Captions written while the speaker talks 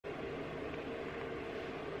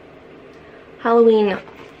Halloween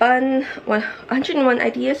fun, 101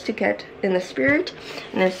 ideas to get in the spirit.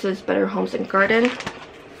 And this is Better Homes and Gardens.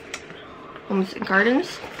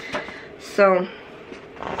 So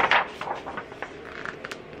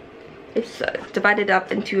it's divided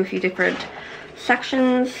up into a few different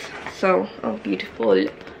sections. So a beautiful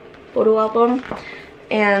photo album,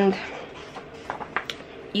 and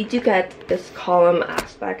you do get this column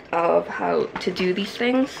aspect of how to do these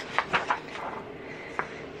things.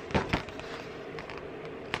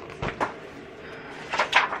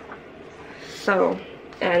 So,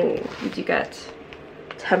 and you do get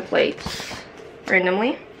templates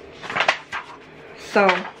randomly. So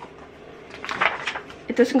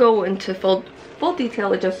it doesn't go into full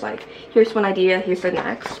detail. It's just like, here's one idea, here's the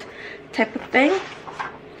next type of thing.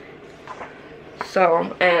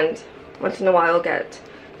 So, and once in a while get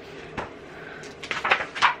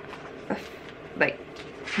like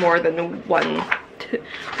more than one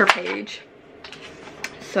per page.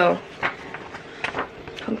 So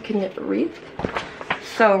pumpkin wreath.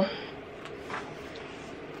 So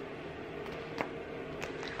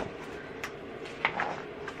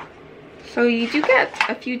you do get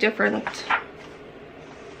a few different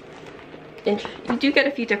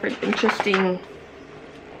interesting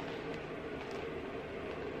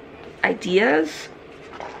ideas.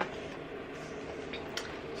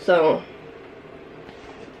 So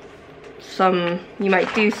some you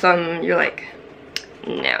might do, some you're like,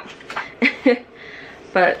 no.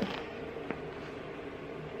 But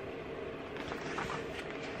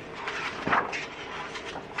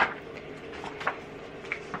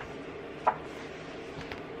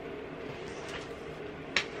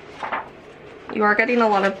you are getting a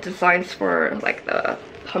lot of designs for like the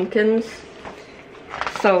pumpkins.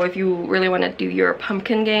 So if you really want to do your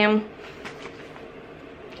pumpkin game,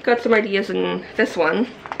 got some ideas in this one.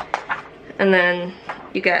 And then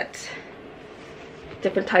you get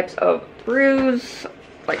different types of brews,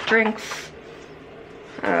 like drinks,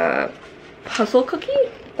 puzzle cookie,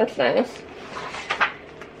 that's nice.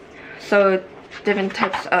 So different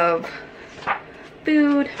types of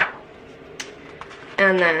food,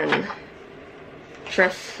 and then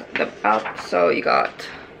dress them up. So you got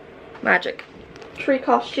magic tree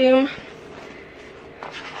costume,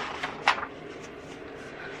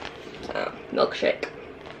 milkshake,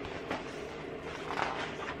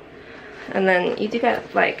 and then you do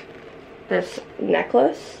get like this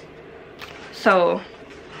necklace. So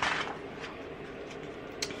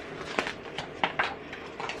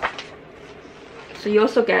you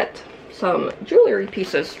also get some jewelry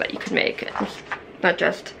pieces that you can make, not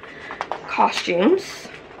just costumes.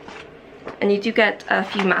 And you do get a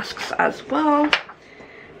few masks as well.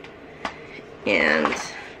 And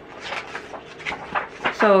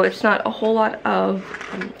so it's not a whole lot of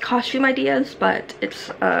costume ideas, but it's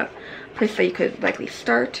a place that you could likely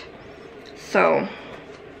start. So,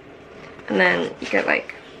 and then you get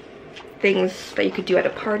like things that you could do at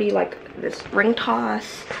a party, like this ring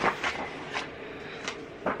toss,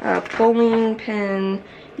 a bowling pin,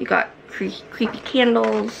 you got creepy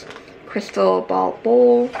candles, crystal ball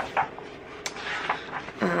bowl,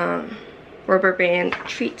 rubber band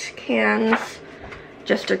treat cans,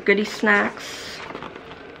 Jester goodie snacks.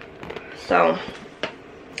 So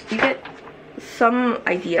you get some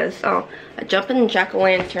ideas. Oh, a jumpin'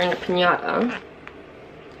 jack-o'-lantern pinata.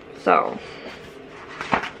 So,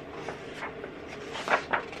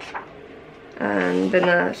 and then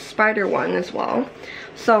a spider one as well.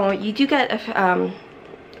 So you do get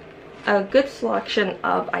a good selection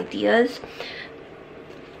of ideas.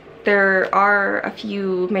 There are a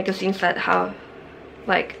few magazines that have,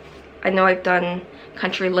 like, I know I've done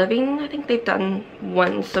Country Living, I think they've done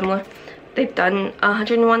one similar. They've done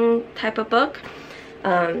 101 type of book.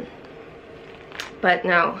 But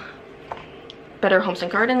now, Better Homes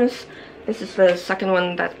and Gardens, this is the second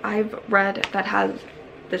one that I've read that has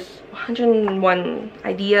this 101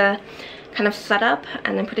 idea kind of set up,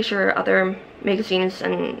 and I'm pretty sure other magazines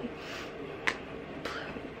and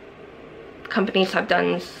companies have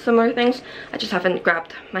done similar things. I just haven't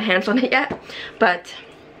grabbed my hands on it yet. But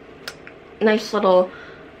nice little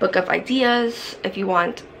book of ideas if you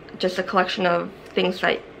want just a collection of things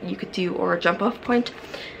that you could do, or a jump off point.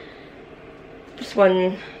 This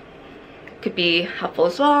one could be helpful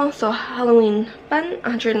as well. So Halloween fun,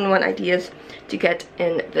 101 ideas to get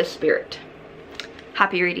in the spirit.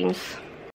 Happy readings.